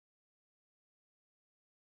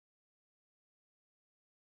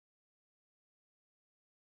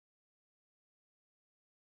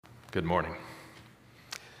Good morning.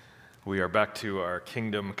 We are back to our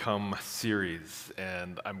Kingdom Come series,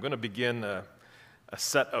 and I'm going to begin a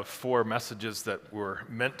set of 4 messages that were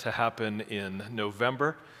meant to happen in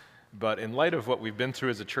November, but in light of what we've been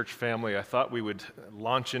through as a church family, I thought we would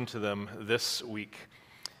launch into them this week.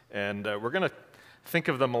 And we're going to think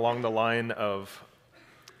of them along the line of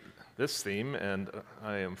this theme, and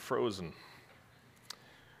I am frozen.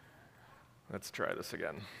 Let's try this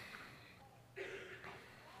again.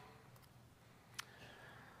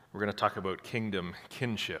 We're going to talk about kingdom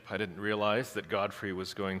kinship. I didn't realize that Godfrey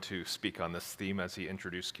was going to speak on this theme as he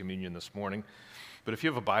introduced communion this morning. But if you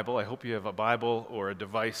have a Bible, I hope you have a Bible or a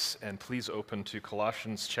device, and please open to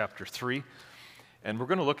Colossians chapter 3. And we're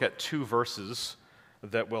going to look at 2 verses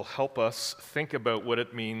that will help us think about what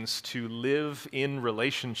it means to live in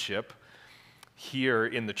relationship here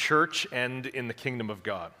in the church and in the kingdom of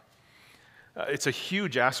God. It's a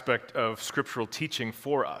huge aspect of scriptural teaching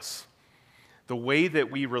for us. The way that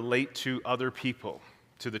we relate to other people,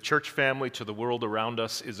 to the church family, to the world around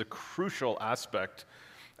us, is a crucial aspect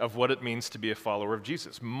of what it means to be a follower of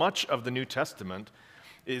Jesus. Much of the New Testament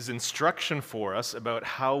is instruction for us about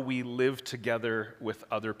how we live together with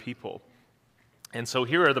other people. And so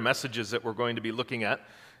here are the messages that we're going to be looking at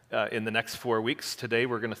in the next 4 weeks. Today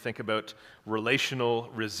we're going to think about relational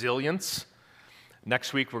resilience.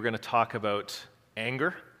 Next week we're going to talk about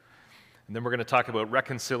anger. And then we're going to talk about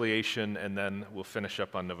reconciliation, and then we'll finish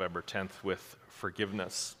up on November 10th with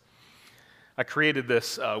forgiveness. I created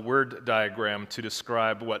this word diagram to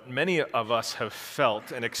describe what many of us have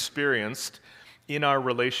felt and experienced in our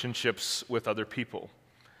relationships with other people.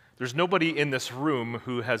 There's nobody in this room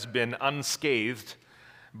who has been unscathed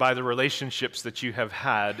by the relationships that you have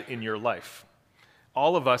had in your life.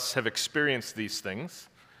 All of us have experienced these things.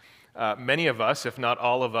 Many of us, if not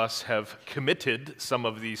all of us, have committed some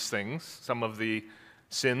of these things, some of the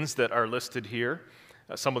sins that are listed here,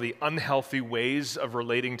 some of the unhealthy ways of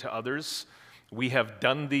relating to others. We have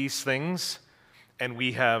done these things, and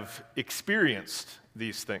we have experienced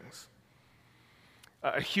these things.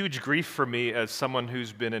 A huge grief for me as someone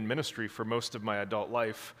who's been in ministry for most of my adult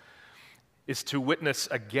life is to witness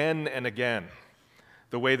again and again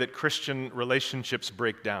the way that Christian relationships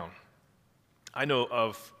break down. I know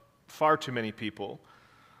of far too many people,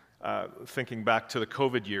 thinking back to the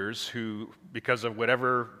COVID years, who, because of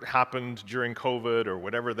whatever happened during COVID or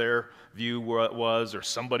whatever their view was or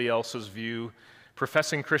somebody else's view,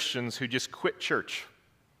 professing Christians who just quit church.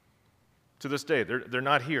 To this day, they're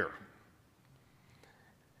not here.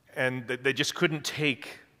 And they just couldn't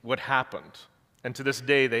take what happened. And to this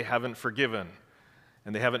day, they haven't forgiven,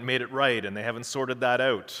 and they haven't made it right, and they haven't sorted that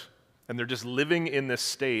out. And they're just living in this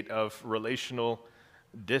state of relational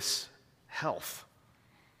dishealth.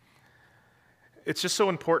 It's just so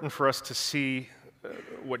important for us to see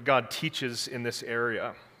what God teaches in this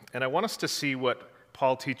area. And I want us to see what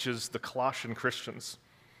Paul teaches the Colossian Christians.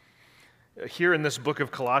 Here in this book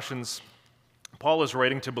of Colossians, Paul is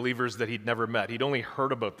writing to believers that he'd never met. He'd only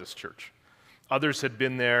heard about this church. Others had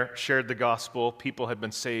been there, shared the gospel, people had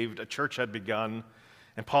been saved, a church had begun.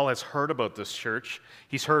 And Paul has heard about this church.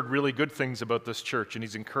 He's heard really good things about this church, and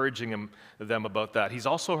he's encouraging them about that. He's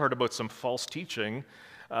also heard about some false teaching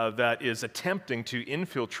that is attempting to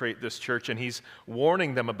infiltrate this church, and he's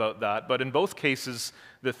warning them about that. But in both cases,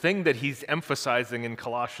 the thing that he's emphasizing in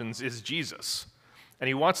Colossians is Jesus. And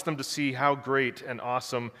he wants them to see how great and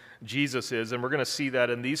awesome Jesus is, and we're going to see that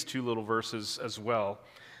in these 2 little verses as well.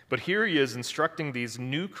 But here he is instructing these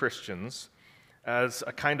new Christians as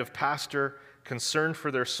a kind of pastor concerned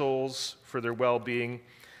for their souls, for their well-being.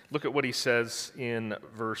 Look at what he says in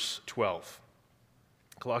verse 12.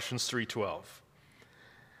 Colossians 3:12.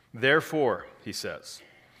 Therefore, he says,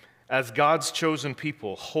 as God's chosen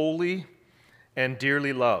people, holy and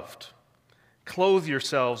dearly loved, clothe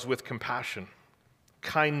yourselves with compassion,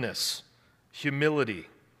 kindness, humility,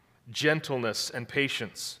 gentleness, and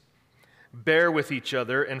patience. Bear with each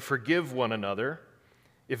other and forgive one another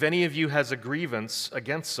if any of you has a grievance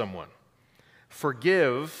against someone.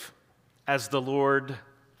 Forgive as the Lord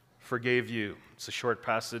forgave you. It's a short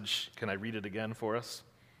passage. Can I read it again for us?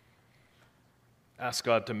 Ask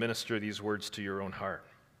God to minister these words to your own heart.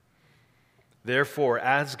 Therefore,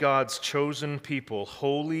 as God's chosen people,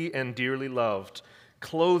 holy and dearly loved,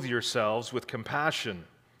 clothe yourselves with compassion,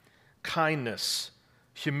 kindness,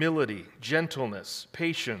 humility, gentleness,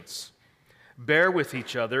 patience. Bear with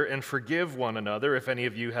each other and forgive one another if any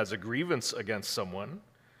of you has a grievance against someone.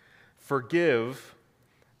 Forgive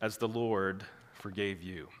as the Lord forgave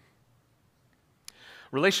you.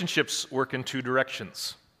 Relationships work in 2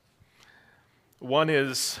 directions. One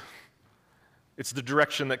is, it's the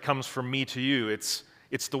direction that comes from me to you. It's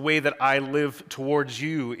It's the way that I live towards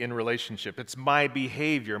you in relationship. It's my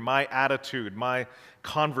behavior, my attitude, my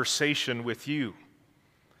conversation with you.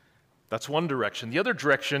 That's one direction. The other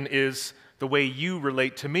direction is the way you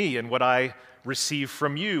relate to me and what I receive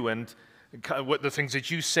from you and what the things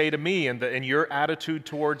that you say to me and your attitude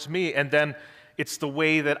towards me. And then it's the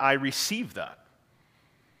way that I receive that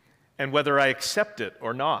and whether I accept it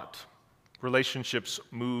or not. Relationships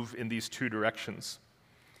move in these two directions.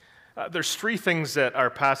 There's three things that our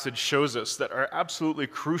passage shows us that are absolutely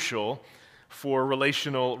crucial for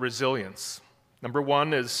relational resilience. Number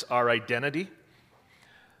one is our identity.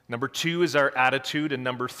 Number two is our attitude. And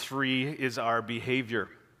number three is our behavior.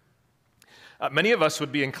 Many of us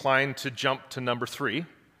would be inclined to jump to number three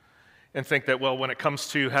and think that, well, when it comes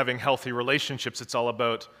to having healthy relationships, it's all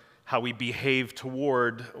about how we behave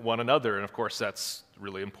toward one another. And of course, that's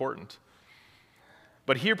really important.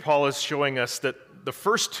 But here Paul is showing us that the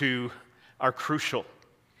first two are crucial.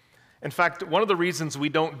 In fact, one of the reasons we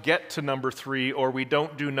don't get to number three or we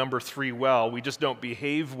don't do number three well, we just don't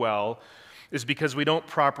behave well, is because we don't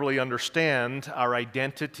properly understand our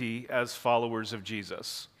identity as followers of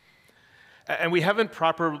Jesus. And we haven't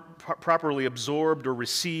properly absorbed or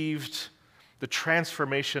received the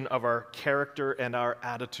transformation of our character and our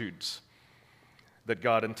attitudes that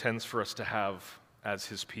God intends for us to have as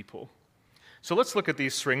His people. So let's look at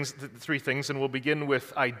these three things, and we'll begin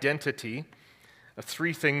with identity.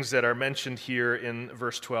 Three things that are mentioned here in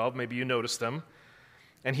verse 12. Maybe you noticed them.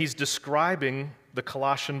 And he's describing the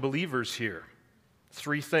Colossian believers here.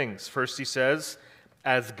 Three things. First, he says,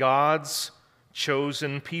 as God's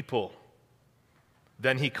chosen people.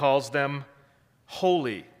 Then he calls them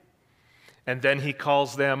holy. And then he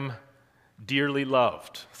calls them dearly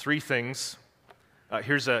loved. Three things.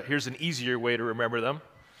 Here's an easier way to remember them.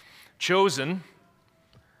 Chosen,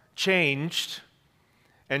 changed,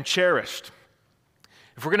 and cherished.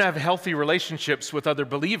 If we're going to have healthy relationships with other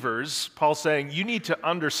believers, Paul's saying you need to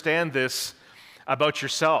understand this about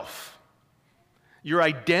yourself. Your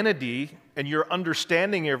identity and your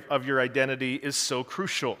understanding of your identity is so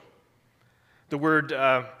crucial. The word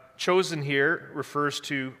chosen here refers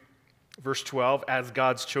to verse 12 as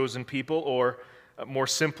God's chosen people, or more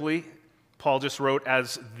simply, Paul just wrote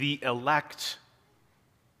as the elect.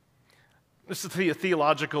 This is a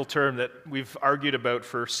theological term that we've argued about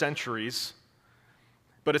for centuries,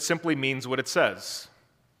 but it simply means what it says.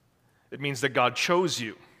 It means that God chose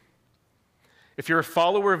you. If you're a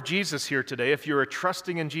follower of Jesus here today, if you're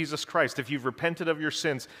trusting in Jesus Christ, if you've repented of your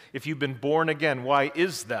sins, if you've been born again, why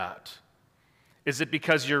is that? Is it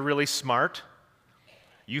because you're really smart?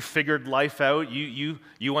 You figured life out? You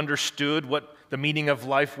understood what the meaning of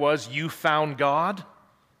life was? You found God?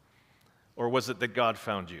 Or was it that God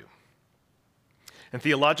found you? And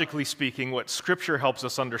theologically speaking, what Scripture helps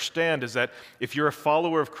us understand is that if you're a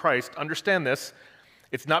follower of Christ, understand this,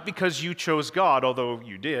 it's not because you chose God, although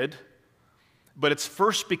you did, but it's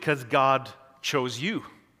first because God chose you.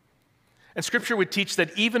 And Scripture would teach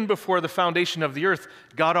that even before the foundation of the earth,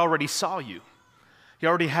 God already saw you. He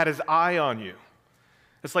already had His eye on you.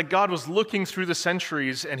 It's like God was looking through the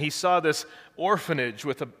centuries and He saw this orphanage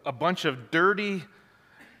with a bunch of dirty,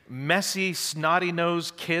 messy,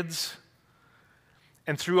 snotty-nosed kids.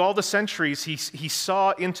 And through all the centuries, he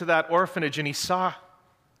saw into that orphanage and he saw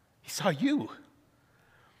you.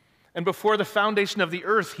 And before the foundation of the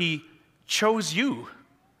earth, He chose you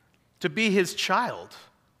to be His child.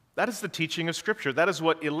 That is the teaching of Scripture. That is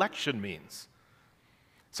what election means.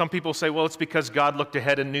 Some people say, well, it's because God looked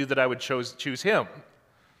ahead and knew that I would choose Him.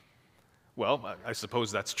 Well, I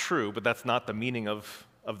suppose that's true, but that's not the meaning of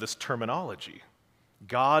this terminology.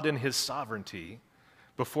 God in His sovereignty,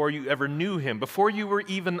 before you ever knew Him, before you were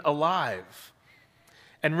even alive.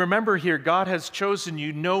 And remember here, God has chosen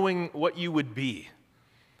you knowing what you would be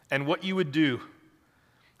and what you would do.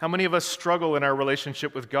 How many of us struggle in our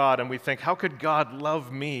relationship with God and we think, how could God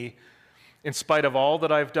love me in spite of all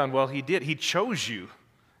that I've done? Well, He did. He chose you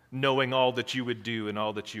knowing all that you would do and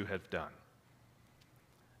all that you have done.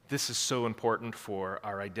 This is so important for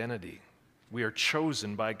our identity. We are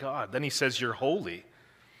chosen by God. Then He says, you're holy.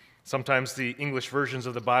 Sometimes the English versions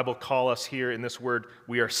of the Bible call us here in this word,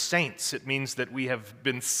 we are saints. It means that we have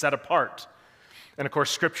been set apart. And of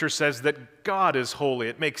course, Scripture says that God is holy.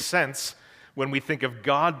 It makes sense when we think of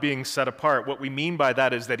God being set apart. What we mean by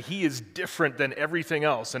that is that He is different than everything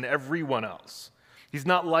else and everyone else. He's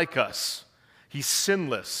not like us. He's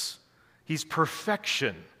sinless. He's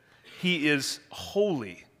perfection. He is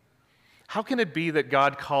holy. How can it be that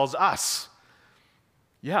God calls us,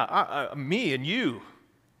 me and you,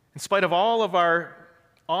 in spite of all of our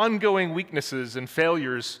ongoing weaknesses and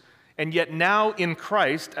failures, And yet now in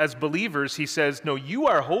Christ, as believers, he says, no, you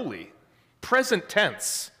are holy. Present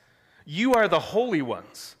tense. You are the holy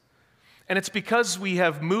ones. And it's because we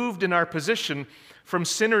have moved in our position from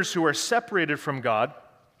sinners who are separated from God,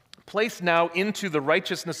 placed now into the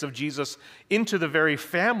righteousness of Jesus, into the very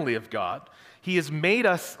family of God. He has made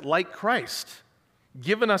us like Christ,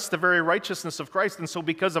 given us the very righteousness of Christ. And so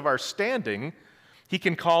because of our standing, he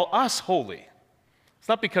can call us holy. It's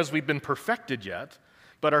not because we've been perfected yet,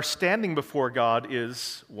 but our standing before God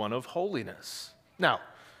is one of holiness. Now,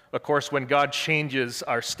 of course, when God changes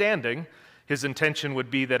our standing, his intention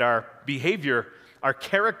would be that our behavior, our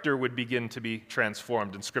character would begin to be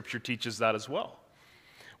transformed, and Scripture teaches that as well.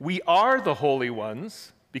 We are the holy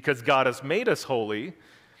ones because God has made us holy,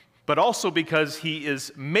 but also because he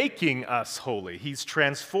is making us holy. He's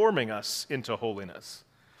transforming us into holiness.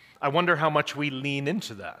 I wonder how much we lean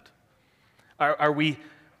into that. Are we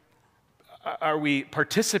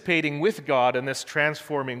participating with God in this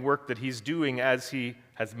transforming work that he's doing as he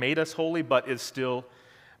has made us holy, but is still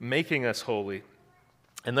making us holy?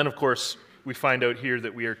 And then, of course, we find out here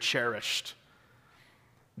that we are cherished,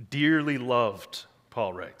 dearly loved,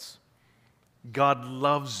 Paul writes. God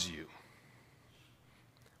loves you.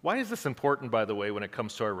 Why is this important, by the way, when it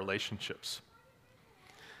comes to our relationships?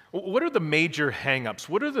 What are the major hang-ups?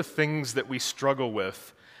 What are the things that we struggle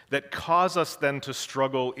with that cause us then to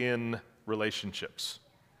struggle in relationships?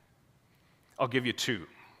 I'll give you two.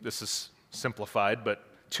 This is simplified, but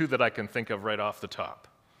two that I can think of right off the top.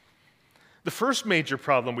 The first major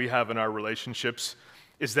problem we have in our relationships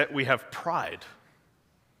is that we have pride.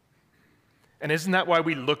 And isn't that why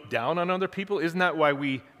we look down on other people? Isn't that why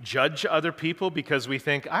we judge other people? Because we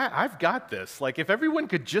think, I've got this. Like, if everyone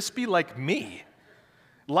could just be like me,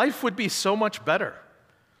 life would be so much better.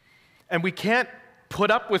 And we can't put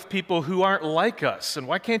up with people who aren't like us. And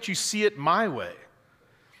why can't you see it my way?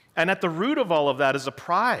 And at the root of all of that is a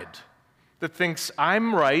pride that thinks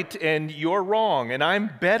I'm right and you're wrong and I'm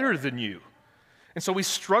better than you. And so we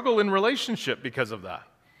struggle in relationship because of that.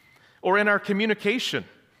 Or in our communication.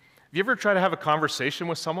 Have you ever tried to have a conversation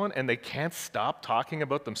with someone and they can't stop talking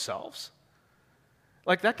about themselves?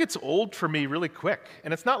 Like, that gets old for me really quick.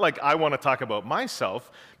 And it's not like I want to talk about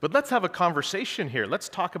myself, but let's have a conversation here. Let's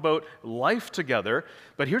talk about life together.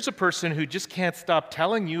 But here's a person who just can't stop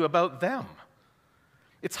telling you about them.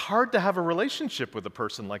 It's hard to have a relationship with a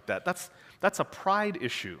person like that. That's a pride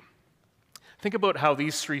issue. Think about how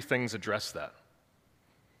these three things address that.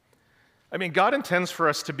 I mean, God intends for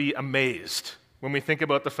us to be amazed when we think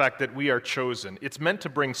about the fact that we are chosen. It's meant to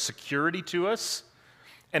bring security to us,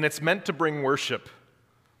 and it's meant to bring worship.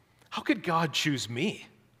 How could God choose me?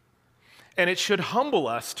 And it should humble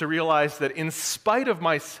us to realize that in spite of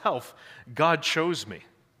myself, God chose me.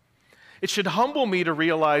 It should humble me to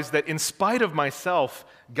realize that in spite of myself,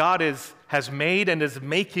 God has made and is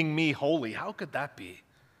making me holy. How could that be?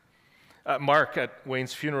 Mark at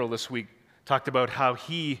Wayne's funeral this week talked about how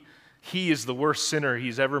he is the worst sinner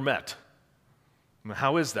he's ever met.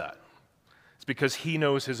 How is that? It's because he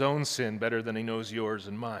knows his own sin better than he knows yours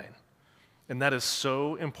and mine. And that is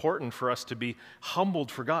so important for us to be humbled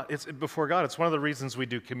before God. It's one of the reasons we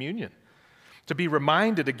do communion. To be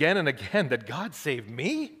reminded again and again that God saved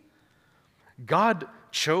me. God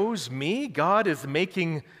chose me. God is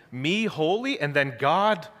making me holy. And then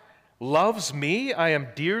God loves me. I am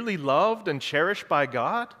dearly loved and cherished by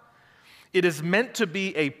God. It is meant to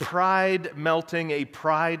be a pride-melting, a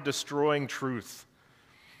pride-destroying truth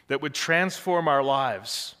that would transform our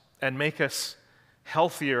lives and make us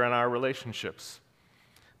healthier in our relationships.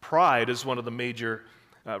 Pride is one of the major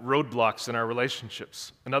roadblocks in our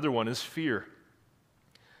relationships. Another one is fear,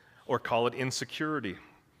 or call it insecurity.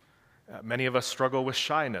 Many of us struggle with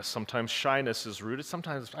shyness. Sometimes shyness is rooted.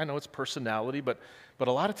 Sometimes, I know it's personality, but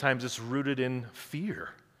a lot of times it's rooted in fear.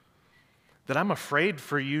 That I'm afraid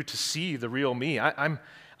for you to see the real me.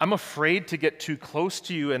 I'm afraid to get too close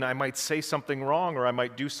to you and I might say something wrong or I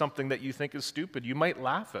might do something that you think is stupid. You might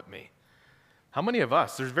laugh at me. How many of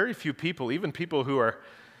us, there's very few people, even people who are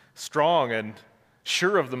strong and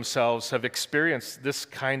sure of themselves, have experienced this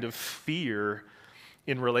kind of fear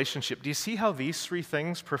in relationship. Do you see how these three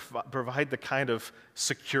things provide the kind of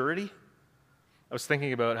security? I was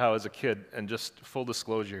thinking about how as a kid, and just full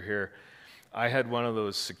disclosure here, I had one of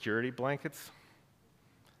those security blankets.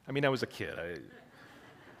 I mean, I was a kid.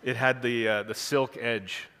 It had the silk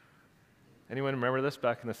edge. Anyone remember this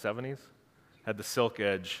back in the 70s? Had the silk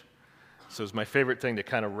edge. So it was my favorite thing to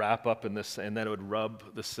kind of wrap up in this, and then it would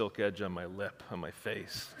rub the silk edge on my lip, on my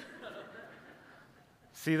face.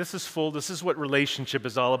 See, this is what relationship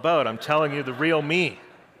is all about. I'm telling you the real me.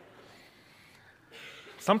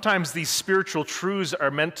 Sometimes these spiritual truths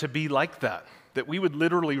are meant to be like that we would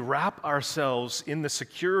literally wrap ourselves in the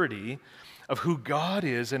security of who God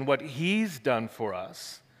is and what He's done for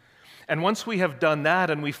us. And once we have done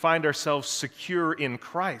that and we find ourselves secure in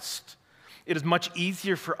Christ, it is much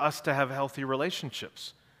easier for us to have healthy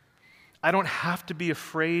relationships. I don't have to be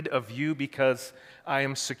afraid of you because I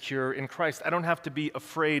am secure in Christ. I don't have to be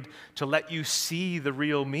afraid to let you see the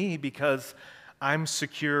real me because I'm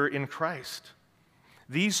secure in Christ.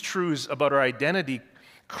 These truths about our identity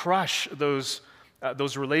crush those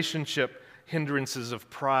relationship hindrances of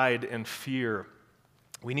pride and fear.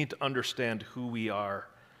 We need to understand who we are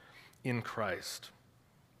in Christ.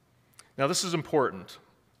 Now, this is important,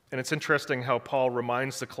 and it's interesting how Paul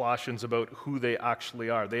reminds the Colossians about who they actually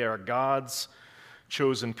are. They are God's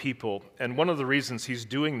chosen people, and one of the reasons he's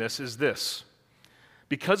doing this is this.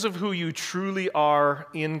 Because of who you truly are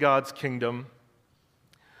in God's kingdom,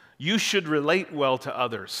 you should relate well to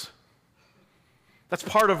others. That's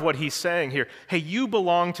part of what he's saying here. Hey, you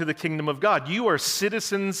belong to the kingdom of God. You are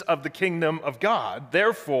citizens of the kingdom of God.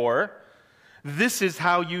 Therefore, this is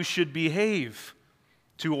how you should behave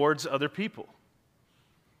towards other people.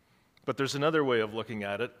 But there's another way of looking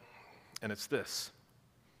at it, and it's this.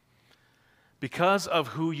 Because of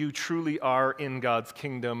who you truly are in God's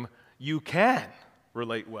kingdom, you can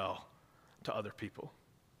relate well to other people.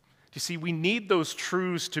 You see, we need those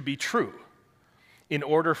truths to be true in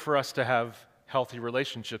order for us to have healthy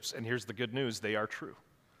relationships, and here's the good news, they are true.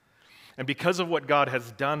 And because of what God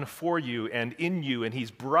has done for you and in you, and He's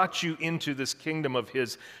brought you into this kingdom of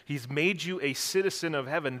His, He's made you a citizen of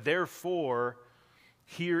heaven. Therefore,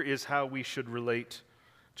 here is how we should relate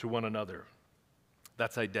to one another.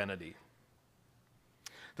 That's identity.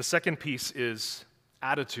 The second piece is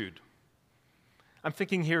attitude. I'm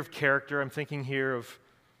thinking here of character. I'm thinking here of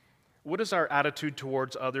what is our attitude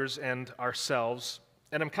towards others and ourselves.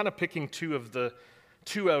 And I'm kind of picking two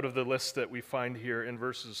out of the list that we find here in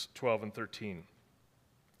verses 12 and 13.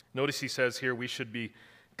 Notice he says here we should be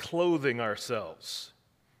clothing ourselves.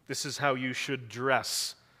 This is how you should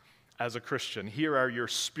dress as a Christian. Here are your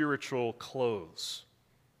spiritual clothes.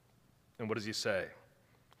 And what does he say?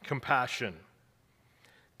 Compassion,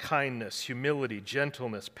 kindness, humility,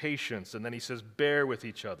 gentleness, patience. And then he says, bear with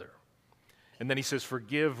each other. And then he says,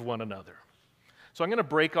 forgive one another. So I'm going to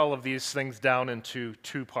break all of these things down into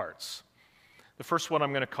two parts. The first one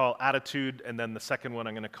I'm going to call attitude, and then the second one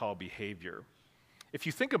I'm going to call behavior. If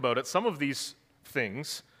you think about it, some of these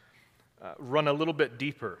things run a little bit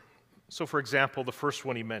deeper. So for example, the first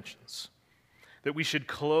one he mentions, that we should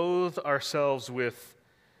clothe ourselves with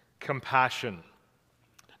compassion.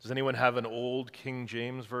 Does anyone have an old King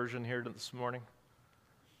James version here this morning?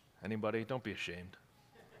 Anybody? Don't be ashamed.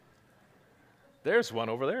 There's one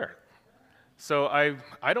over there. So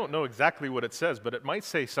I don't know exactly what it says, but it might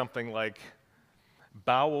say something like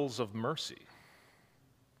bowels of mercy.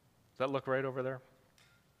 Does that look right over there?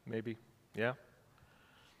 Maybe? Yeah?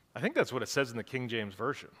 I think that's what it says in the King James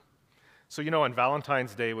Version. So, on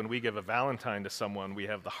Valentine's Day, when we give a Valentine to someone, we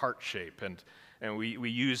have the heart shape, and we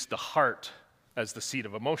use the heart as the seat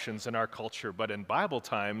of emotions in our culture. But in Bible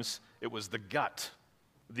times, it was the gut,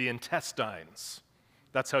 the intestines.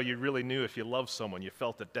 That's how you really knew if you loved someone. You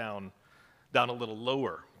felt it down a little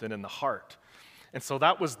lower than in the heart. And so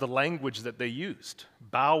that was the language that they used,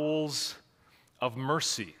 bowels of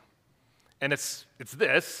mercy. And it's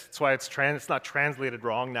this. That's why it's not translated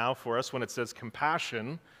wrong now for us when it says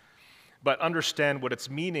compassion. But understand what it's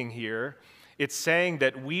meaning here. It's saying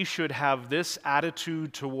that we should have this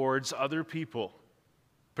attitude towards other people,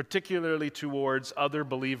 particularly towards other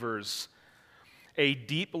believers, a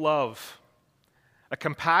deep love, a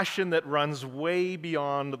compassion that runs way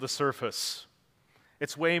beyond the surface.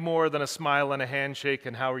 It's way more than a smile and a handshake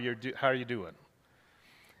and how are you doing?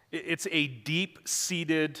 It's a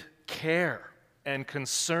deep-seated care and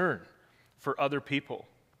concern for other people.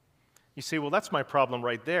 You say, well, that's my problem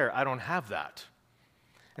right there. I don't have that.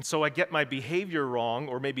 And so I get my behavior wrong,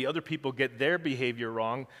 or maybe other people get their behavior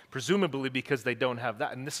wrong, presumably because they don't have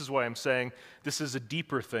that. And this is why I'm saying this is a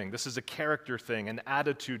deeper thing. This is a character thing, an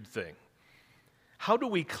attitude thing. How do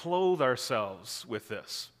we clothe ourselves with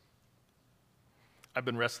this? I've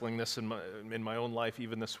been wrestling this in my own life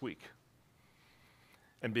even this week,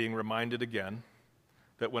 and being reminded again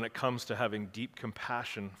that when it comes to having deep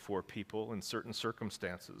compassion for people in certain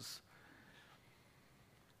circumstances,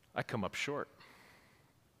 I come up short.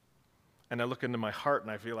 And I look into my heart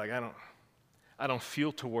and I feel like I don't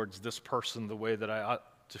feel towards this person the way that I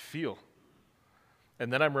ought to feel.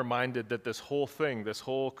 And then I'm reminded that this whole thing, this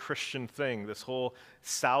whole Christian thing, this whole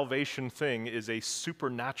salvation thing is a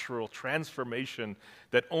supernatural transformation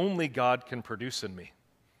that only God can produce in me.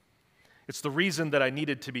 It's the reason that I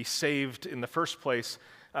needed to be saved in the first place.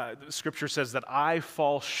 Scripture says that I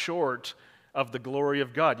fall short of the glory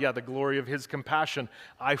of God. Yeah, the glory of his compassion.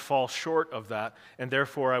 I fall short of that, and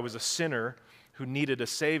therefore I was a sinner who needed a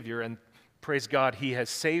Savior, and praise God, he has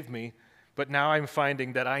saved me, but now I'm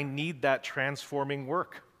finding that I need that transforming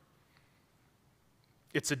work.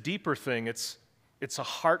 It's a deeper thing. It's a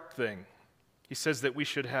heart thing. He says that we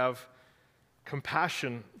should have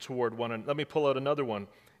compassion toward one another. Let me pull out another one.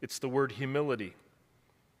 It's the word humility.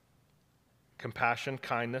 Compassion,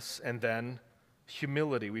 kindness, and then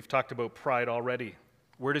humility. We've talked about pride already.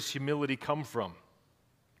 Where does humility come from?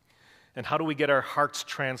 And how do we get our hearts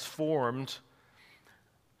transformed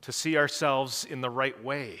to see ourselves in the right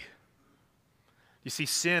way? You see,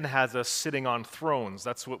 sin has us sitting on thrones.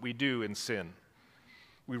 That's what we do in sin.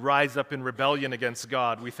 We rise up in rebellion against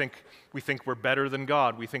God. We think we're better than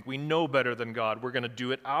God. We think we know better than God. We're going to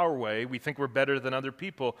do it our way. We think we're better than other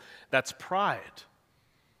people. That's pride.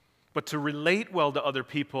 But to relate well to other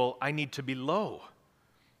people, I need to be low.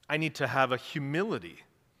 I need to have a humility.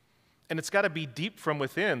 And it's got to be deep from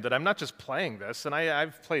within, that I'm not just playing this. And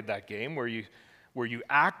I've played that game where you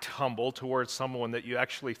act humble towards someone that you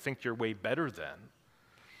actually think you're way better than.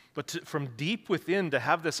 But from deep within, to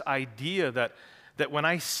have this idea that when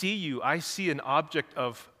I see you, I see an object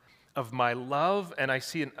of my love, and I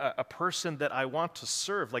see a person that I want to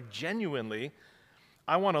serve. Like, genuinely,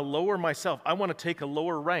 I want to lower myself. I want to take a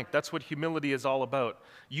lower rank. That's what humility is all about.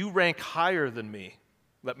 You rank higher than me.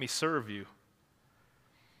 Let me serve you.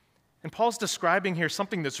 And Paul's describing here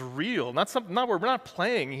something that's real. We're not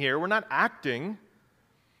playing here. We're not acting.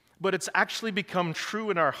 But it's actually become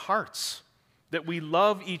true in our hearts that we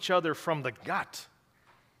love each other from the gut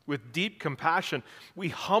with deep compassion. We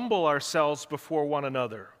humble ourselves before one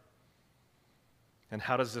another. And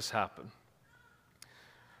how does this happen?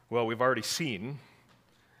 Well, we've already seen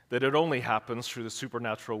that it only happens through the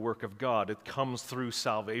supernatural work of God. It comes through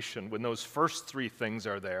salvation. When those first three things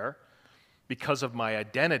are there, because of my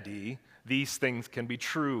identity, these things can be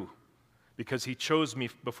true. Because he chose me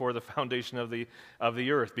before the foundation of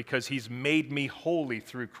the earth. Because he's made me holy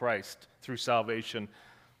through Christ, through salvation.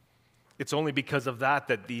 It's only because of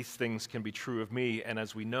that these things can be true of me. And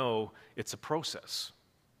as we know, it's a process.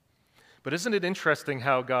 But isn't it interesting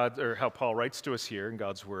how Paul writes to us here in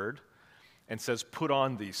God's word and says, put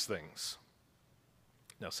on these things.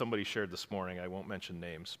 Now, somebody shared this morning, I won't mention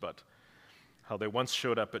names, but how they once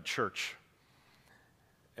showed up at church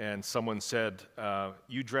and someone said,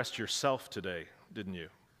 you dressed yourself today, didn't you?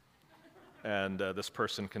 And this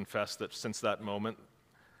person confessed that since that moment,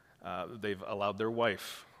 they've allowed their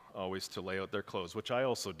wife always to lay out their clothes, which I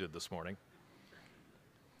also did this morning.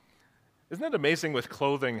 Isn't it amazing with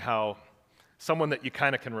clothing how someone that you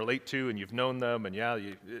kind of can relate to and you've known them and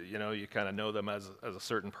you kind of know them as a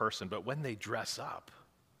certain person, but when they dress up,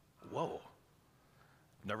 whoa,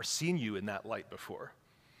 I've never seen you in that light before.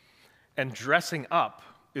 And dressing up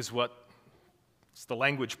is it's the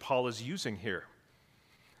language Paul is using here.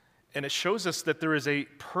 And it shows us that there is a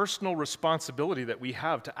personal responsibility that we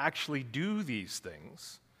have to actually do these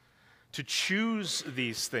things, to choose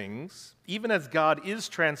these things. Even as God is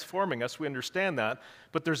transforming us, we understand that,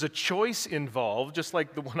 but there's a choice involved, just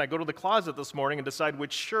like when I go to the closet this morning and decide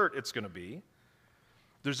which shirt it's going to be.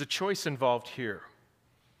 There's a choice involved here,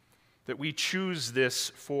 that we choose this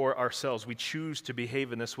for ourselves. We choose to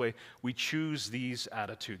behave in this way. We choose these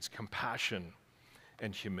attitudes, compassion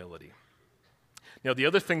and humility. Now, the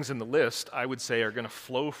other things in the list, I would say, are going to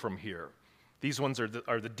flow from here. These ones are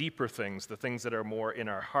the deeper things, the things that are more in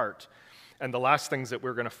our heart. And the last things that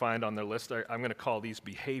we're going to find on their list, I'm going to call these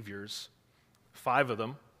behaviors. 5 of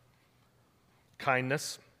them.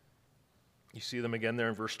 Kindness. You see them again there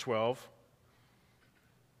in verse 12.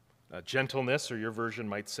 Gentleness, or your version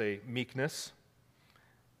might say meekness.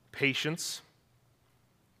 Patience.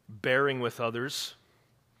 Bearing with others.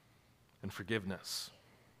 And forgiveness.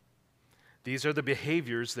 These are the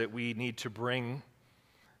behaviors that we need to bring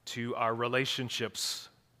to our relationships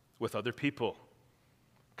with other people.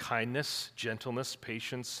 Kindness, gentleness,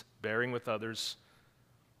 patience, bearing with others,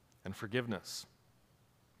 and forgiveness.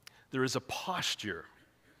 There is a posture,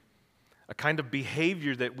 a kind of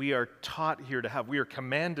behavior that we are taught here to have. We are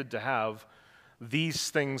commanded to have these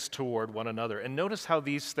things toward one another. And notice how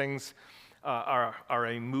these things are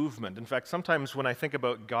a movement. In fact, sometimes when I think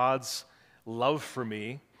about God's love for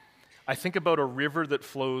me, I think about a river that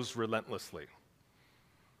flows relentlessly.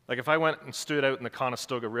 Like if I went and stood out in the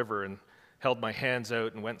Conestoga River and held my hands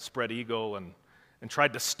out and went spread eagle and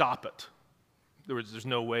tried to stop it, there's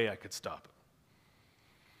no way I could stop it.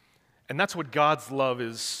 And that's what God's love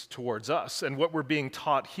is towards us. And what we're being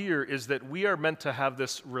taught here is that we are meant to have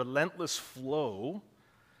this relentless flow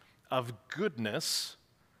of goodness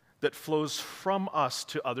that flows from us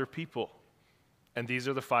to other people. And these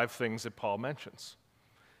are the 5 things that Paul mentions.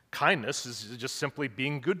 Kindness is just simply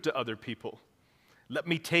being good to other people. Let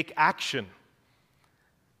me take action.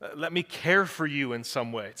 Let me care for you in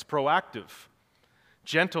some way. It's proactive.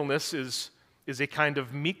 Gentleness is a kind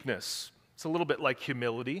of meekness. It's a little bit like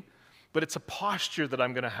humility, but it's a posture that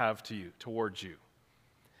I'm going to have towards you.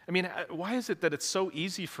 I mean, why is it that it's so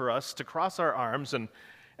easy for us to cross our arms and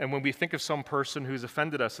when we think of some person who's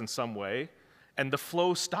offended us in some way, and the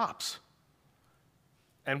flow stops?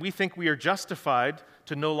 And we think we are justified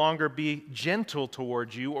to no longer be gentle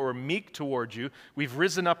towards you or meek towards you. We've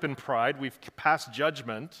risen up in pride, we've passed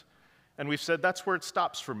judgment, and we've said, that's where it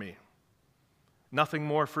stops for me. Nothing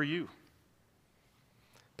more for you.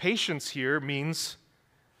 Patience here means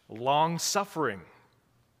long suffering.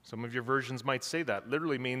 Some of your versions might say that.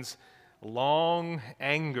 Literally means long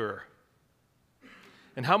anger.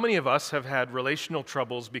 And how many of us have had relational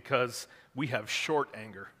troubles because we have short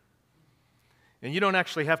anger? And you don't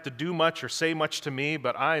actually have to do much or say much to me,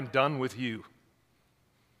 but I'm done with you.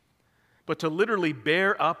 But to literally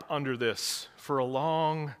bear up under this for a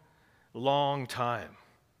long, long time.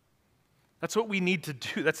 That's what we need to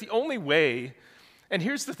do. That's the only way. And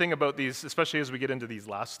here's the thing about these, especially as we get into these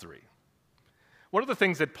last 3. One of the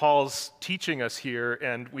things that Paul's teaching us here,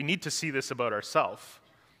 and we need to see this about ourselves,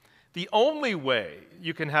 the only way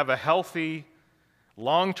you can have a healthy,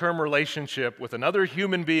 long-term relationship with another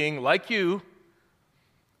human being like you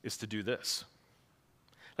is to do this.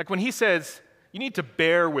 Like when he says, you need to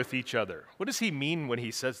bear with each other, what does he mean when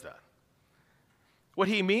he says that? What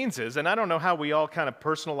he means is, and I don't know how we all kind of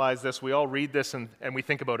personalize this, we all read this and we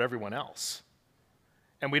think about everyone else.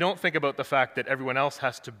 And we don't think about the fact that everyone else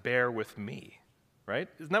has to bear with me, right?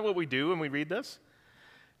 Isn't that what we do when we read this?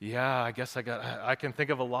 Yeah, I guess I can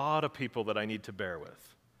think of a lot of people that I need to bear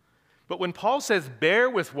with. But when Paul says bear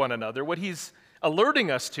with one another, what he's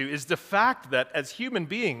alerting us to is the fact that as human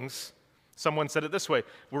beings, someone said it this way,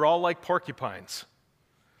 we're all like porcupines.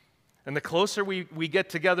 And the closer we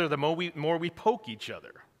get together, the more we poke each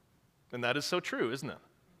other. And that is so true, isn't it?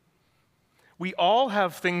 We all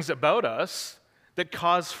have things about us that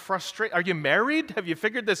cause frustration. Are you married? Have you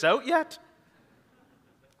figured this out yet?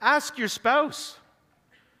 Ask your spouse.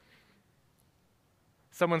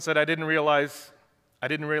 Someone said, I didn't realize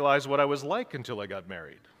what I was like until I got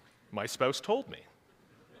married. My spouse told me.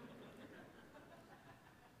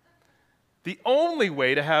 The only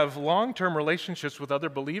way to have long-term relationships with other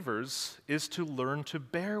believers is to learn to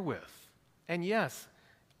bear with. And yes,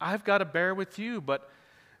 I've got to bear with you, but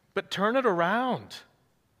turn it around.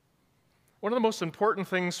 One of the most important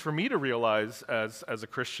things for me to realize as a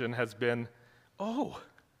Christian has been,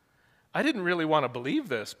 I didn't really want to believe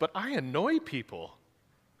this, but I annoy people.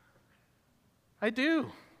 I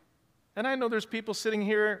do. And I know there's people sitting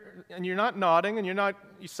here, and you're not nodding, and you're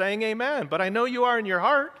saying amen, but I know you are in your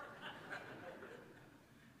heart.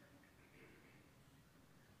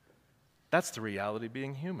 That's the reality of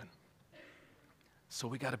being human. So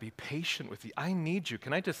we got to be patient with you. I need you.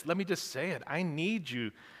 Let me just say it. I need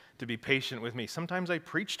you to be patient with me. Sometimes I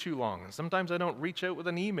preach too long, and sometimes I don't reach out with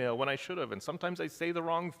an email when I should have, and sometimes I say the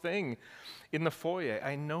wrong thing in the foyer.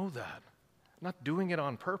 I know that. I'm not doing it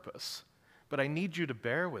on purpose, but I need you to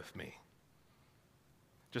bear with me,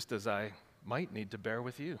 just as I might need to bear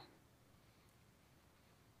with you.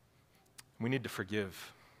 We need to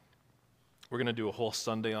forgive. We're going to do a whole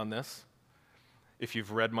Sunday on this. If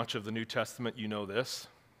you've read much of the New Testament, you know this.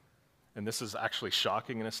 And this is actually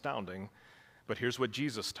shocking and astounding. But here's what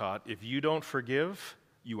Jesus taught. If you don't forgive,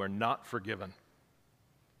 you are not forgiven.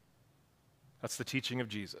 That's the teaching of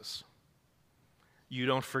Jesus. You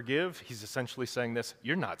don't forgive, he's essentially saying this,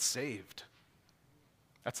 you're not saved.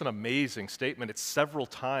 That's an amazing statement. It's several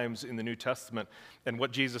times in the New Testament. And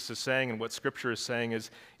what Jesus is saying and what Scripture is saying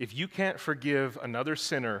is, if you can't forgive another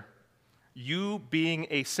sinner, you being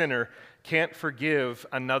a sinner can't forgive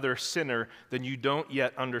another sinner, then you don't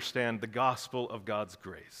yet understand the gospel of God's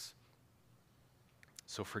grace.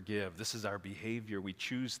 So forgive. This is our behavior. We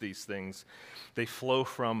choose these things. They flow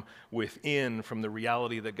from within, from the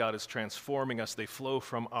reality that God is transforming us. They flow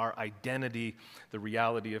from our identity, the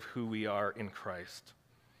reality of who we are in Christ.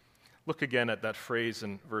 Look again at that phrase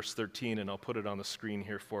in verse 13, and I'll put it on the screen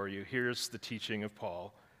here for you. Here's the teaching of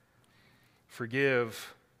Paul.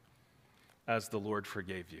 Forgive as the Lord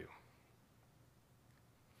forgave you.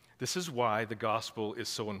 This is why the gospel is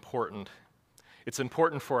so important. It's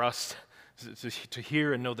important for us to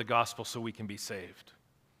hear and know the gospel so we can be saved.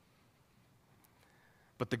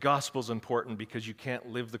 But the gospel is important because you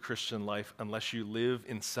can't live the Christian life unless you live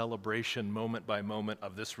in celebration moment by moment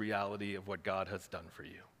of this reality of what God has done for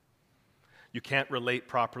you. You can't relate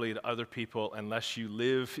properly to other people unless you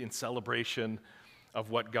live in celebration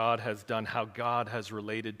of what God has done, how God has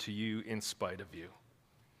related to you in spite of you.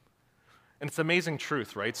 And it's amazing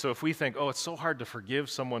truth, right? So if we think, oh, it's so hard to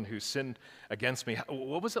forgive someone who sinned against me,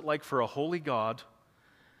 what was it like for a holy God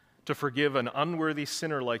to forgive an unworthy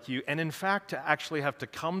sinner like you, and in fact to actually have to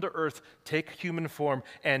come to earth, take human form,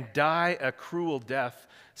 and die a cruel death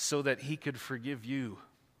so that he could forgive you?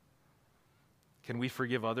 Can we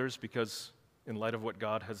forgive others because in light of what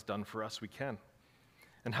God has done for us, we can?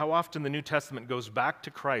 And how often the New Testament goes back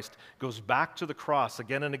to Christ, goes back to the cross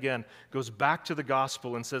again and again, goes back to the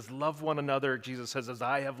gospel and says, love one another, Jesus says, as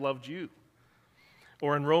I have loved you.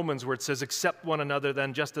 Or in Romans where it says, accept one another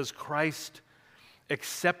then just as Christ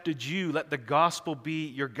accepted you. Let the gospel be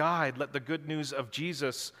your guide. Let the good news of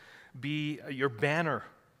Jesus be your banner,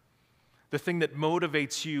 the thing that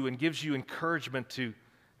motivates you and gives you encouragement to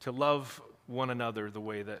love one another the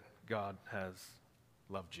way that God has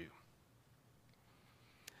loved you.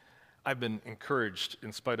 I've been encouraged,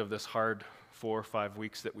 in spite of this hard 4 or 5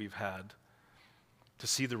 weeks that we've had, to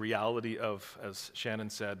see the reality of, as Shannon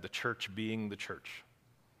said, the church being the church.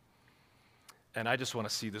 And I just want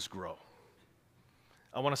to see this grow.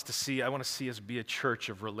 I want to see us be a church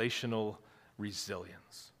of relational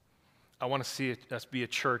resilience. I want to see us be a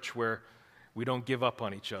church where we don't give up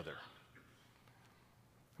on each other.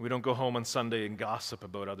 We don't go home on Sunday and gossip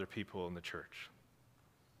about other people in the church.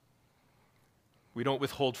 We don't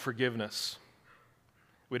withhold forgiveness.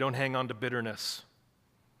 We don't hang on to bitterness.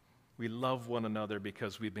 We love one another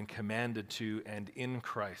because we've been commanded to, and in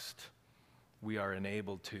Christ we are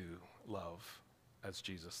enabled to love as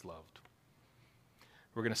Jesus loved.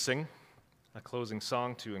 We're going to sing a closing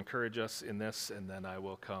song to encourage us in this, and then I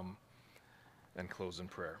will come and close in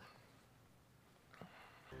prayer.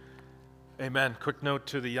 Amen. Quick note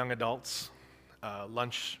to the young adults.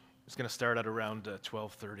 Lunch is going to start at around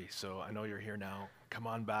 12:30, so I know you're here now. Come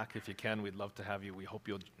on back if you can. We'd love to have you. We hope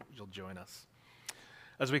you'll join us.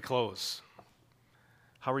 As we close,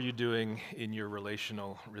 how are you doing in your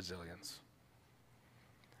relational resilience?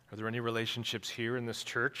 Are there any relationships here in this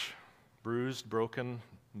church, bruised, broken,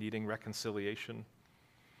 needing reconciliation?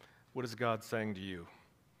 What is God saying to you?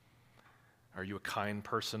 Are you a kind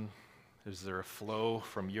person? Is there a flow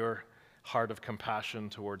from your heart of compassion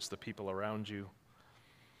towards the people around you?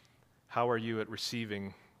 How are you at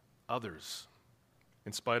receiving others?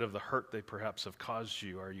 In spite of the hurt they perhaps have caused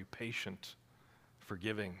you, are you patient,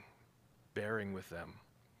 forgiving, bearing with them?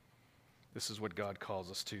 This is what God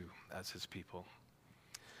calls us to as his people.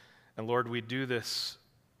 And Lord, we do this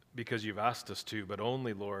because you've asked us to, but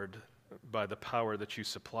only, Lord, by the power that you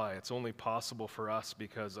supply. It's only possible for us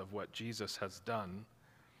because of what Jesus has done.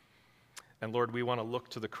 And Lord, we want to look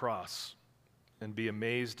to the cross and be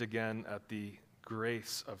amazed again at the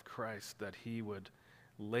grace of Christ, that he would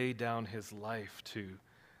lay down his life to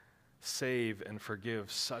save and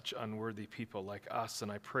forgive such unworthy people like us.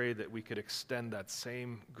 And I pray that we could extend that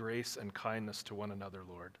same grace and kindness to one another,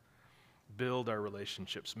 Lord. Build our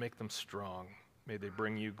relationships, make them strong. May they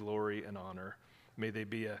bring you glory and honor. May they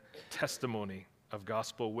be a testimony of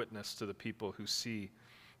gospel witness to the people who see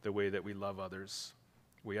the way that we love others.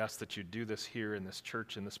 We ask that you do this here in this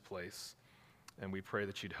church, in this place, and we pray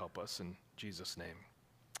that you'd help us in Jesus' name.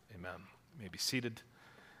 Amen. You may be seated.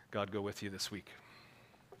 God go with you this week.